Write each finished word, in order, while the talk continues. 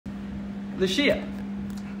Lucia,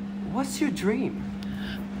 what's your dream?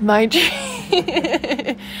 My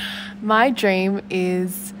dream, my dream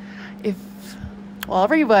is I'll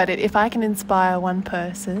reword it. If I can inspire one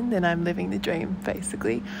person, then I'm living the dream,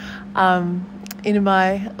 basically. In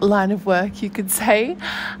my line of work, you could say,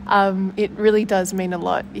 it really does mean a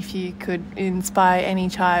lot if you could inspire any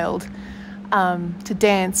child to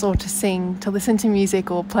dance or to sing, to listen to music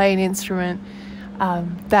or play an instrument.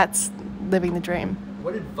 That's living the dream.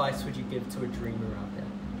 What advice would you give to a dreamer out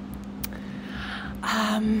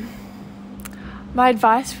there? My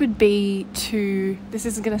advice would be this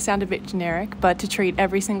isn't going to sound a bit generic, but to treat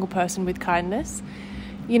every single person with kindness.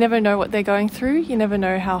 You never know what they're going through. You never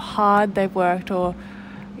know how hard they've worked or,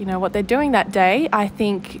 what they're doing that day. I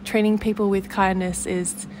think treating people with kindness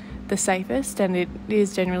is the safest, and it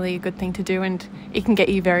is generally a good thing to do, and it can get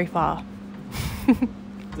you very far.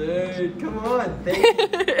 Dude, come on. Thank you.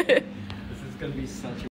 This is going to be such a